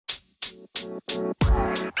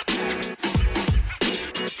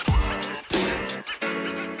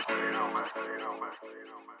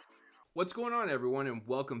What's going on, everyone, and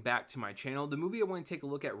welcome back to my channel. The movie I want to take a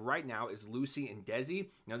look at right now is Lucy and Desi.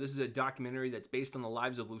 Now, this is a documentary that's based on the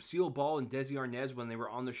lives of Lucille Ball and Desi Arnaz when they were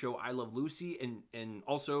on the show I Love Lucy, and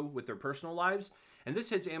also with their personal lives. And this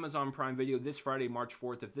hits Amazon Prime Video this Friday, March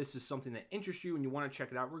 4th, if this is something that interests you and you want to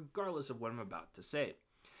check it out, regardless of what I'm about to say.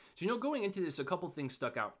 So, going into this, a couple things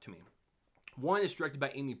stuck out to me. One is directed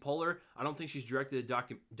by Amy Poehler. I don't think she's directed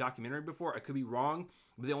a documentary before. I could be wrong.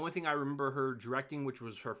 But the only thing I remember her directing, which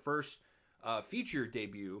was her first feature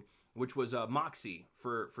debut, which was Moxie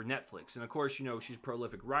for Netflix. And of course, she's a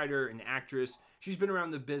prolific writer and actress. She's been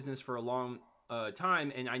around the business for a long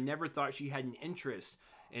time, and I never thought she had an interest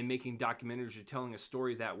in making documentaries or telling a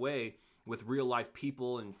story that way with real life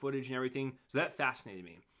people and footage and everything. So that fascinated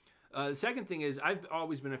me. The second thing is I've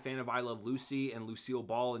always been a fan of I Love Lucy and Lucille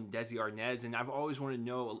Ball and Desi Arnaz, and I've always wanted to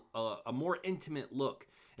know a more intimate look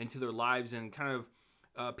into their lives and kind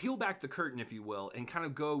of peel back the curtain, if you will, and kind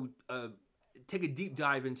of go take a deep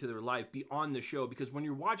dive into their life beyond the show. Because when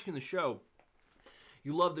you're watching the show,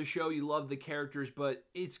 you love the show, you love the characters, but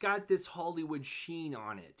it's got this Hollywood sheen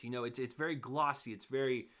on it. It's very glossy, it's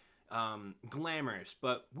very glamorous,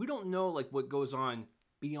 but we don't know what goes on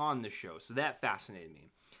beyond the show. So that fascinated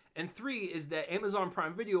me. And three is that Amazon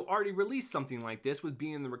Prime Video already released something like this with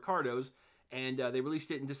Being the Ricardos, and they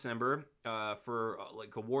released it in December for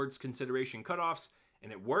awards consideration cutoffs,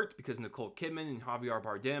 and it worked because Nicole Kidman and Javier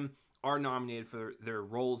Bardem are nominated for their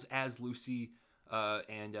roles as Lucy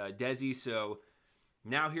and Desi. So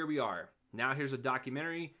now here we are. Now here's a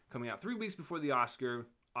documentary coming out 3 weeks before the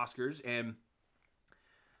Oscars, and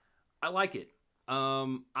I like it.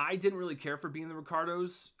 I didn't really care for Being the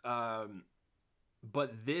Ricardos,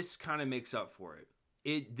 but this kind of makes up for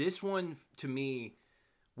it. This one, to me,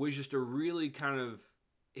 was just a really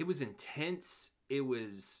it was intense. It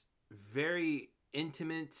was very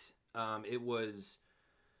intimate. It was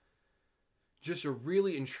just a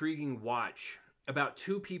really intriguing watch about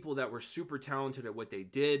two people that were super talented at what they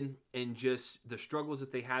did, and just the struggles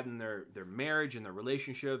that they had in their marriage and their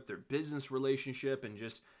relationship, their business relationship, and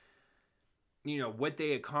just what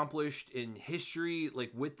they accomplished in history,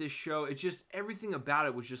 with this show. It's just, everything about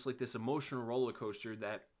it was just this emotional roller coaster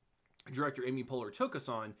that director Amy Poehler took us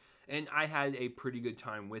on, and I had a pretty good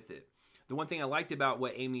time with it. The one thing I liked about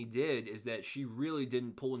what Amy did is that she really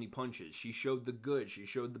didn't pull any punches. She showed the good, she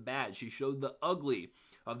showed the bad, she showed the ugly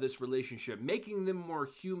of this relationship, making them more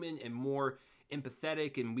human and more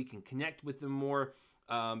empathetic, and we can connect with them more.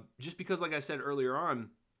 Just because, like I said earlier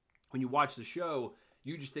on, when you watch the show,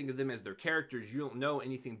 you just think of them as their characters. You don't know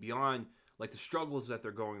anything beyond the struggles that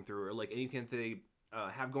they're going through, or anything that they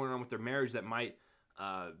have going on with their marriage that might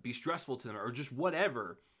be stressful to them, or just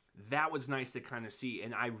whatever. That was nice to kind of see,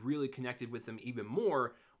 and I really connected with them even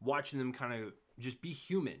more watching them kind of just be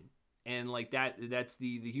human. And that's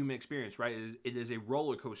the human experience, right? It is a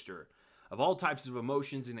roller coaster of all types of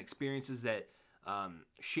emotions and experiences that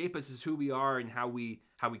shape us as who we are and how we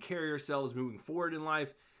carry ourselves moving forward in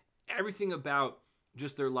life. Everything about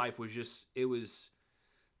just their life was just,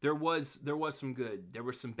 there was some good, there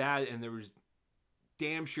was some bad, and there was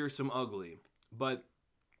damn sure some ugly. But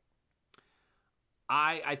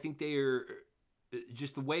I think they are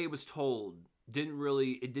just, the way it was told didn't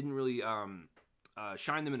really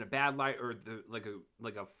shine them in a bad light, or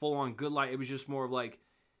a full-on good light. It was just more of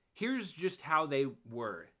here's just how they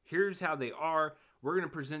were, here's how they are. We're going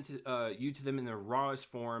to present you to them in their rawest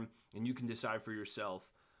form, and you can decide for yourself.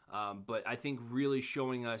 But I think really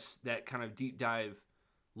showing us that kind of deep dive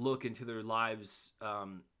look into their lives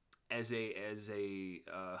as a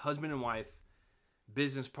husband and wife,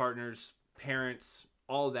 business partners, parents,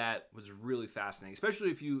 all that was really fascinating. Especially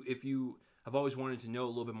if you have always wanted to know a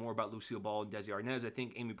little bit more about Lucille Ball and Desi Arnaz. I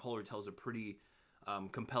think Amy Poehler tells a pretty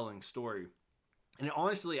compelling story. And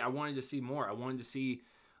honestly, I wanted to see more. I wanted to see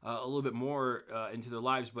a little bit more into their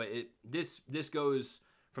lives. But this goes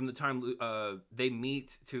from the time they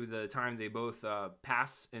meet to the time they both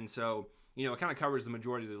pass. And so, it kind of covers the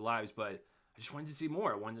majority of their lives. But I just wanted to see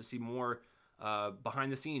more. I wanted to see more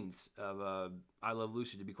behind the scenes of I Love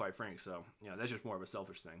Lucy, to be quite frank. So, that's just more of a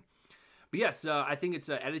selfish thing. But yes, I think it's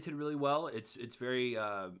edited really well. It's very,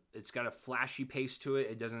 it's got a flashy pace to it.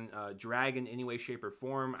 It doesn't drag in any way, shape, or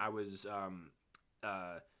form. I was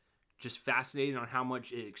just fascinated on how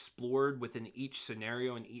much it explored within each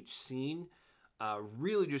scenario and each scene.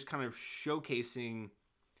 Really just kind of showcasing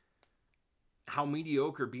how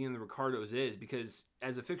mediocre Being the Ricardos is, because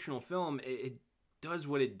as a fictional film, it does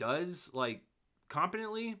what it does,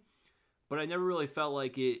 competently, but I never really felt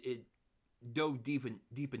like it dove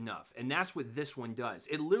deep enough, and that's what this one does.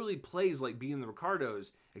 It literally plays like Being the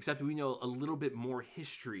Ricardos, except we know a little bit more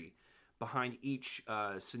history behind each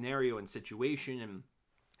scenario and situation, and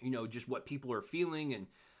just what people are feeling and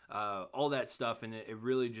all that stuff, and it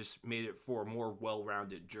really just made it for a more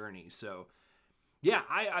well-rounded journey. So yeah,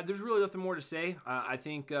 I there's really nothing more to say. I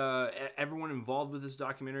think everyone involved with this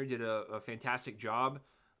documentary did a fantastic job.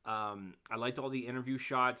 I liked all the interview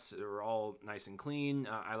shots. They were all nice and clean.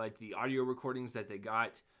 I liked the audio recordings that they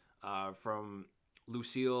got from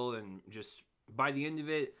Lucille, and just by the end of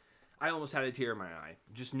it, I almost had a tear in my eye.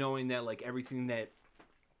 Just knowing that like everything that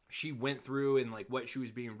she went through and like what she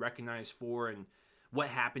was being recognized for and what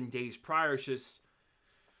happened days prior. It's just,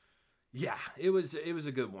 yeah, it was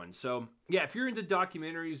a good one. So yeah, if you're into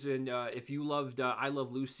documentaries and if you loved I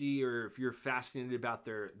Love Lucy, or if you're fascinated about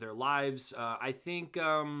their lives, I think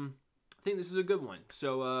this is a good one.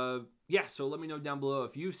 So yeah, so let me know down below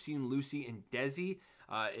if you've seen Lucy and Desi,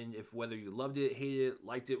 and if whether you loved it, hated it,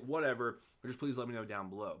 liked it, whatever. Or just please let me know down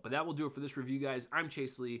below. But that will do it for this review, guys. I'm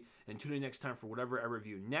Chase Lee, and tune in next time for whatever I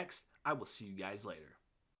review next. I will see you guys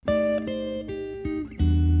later.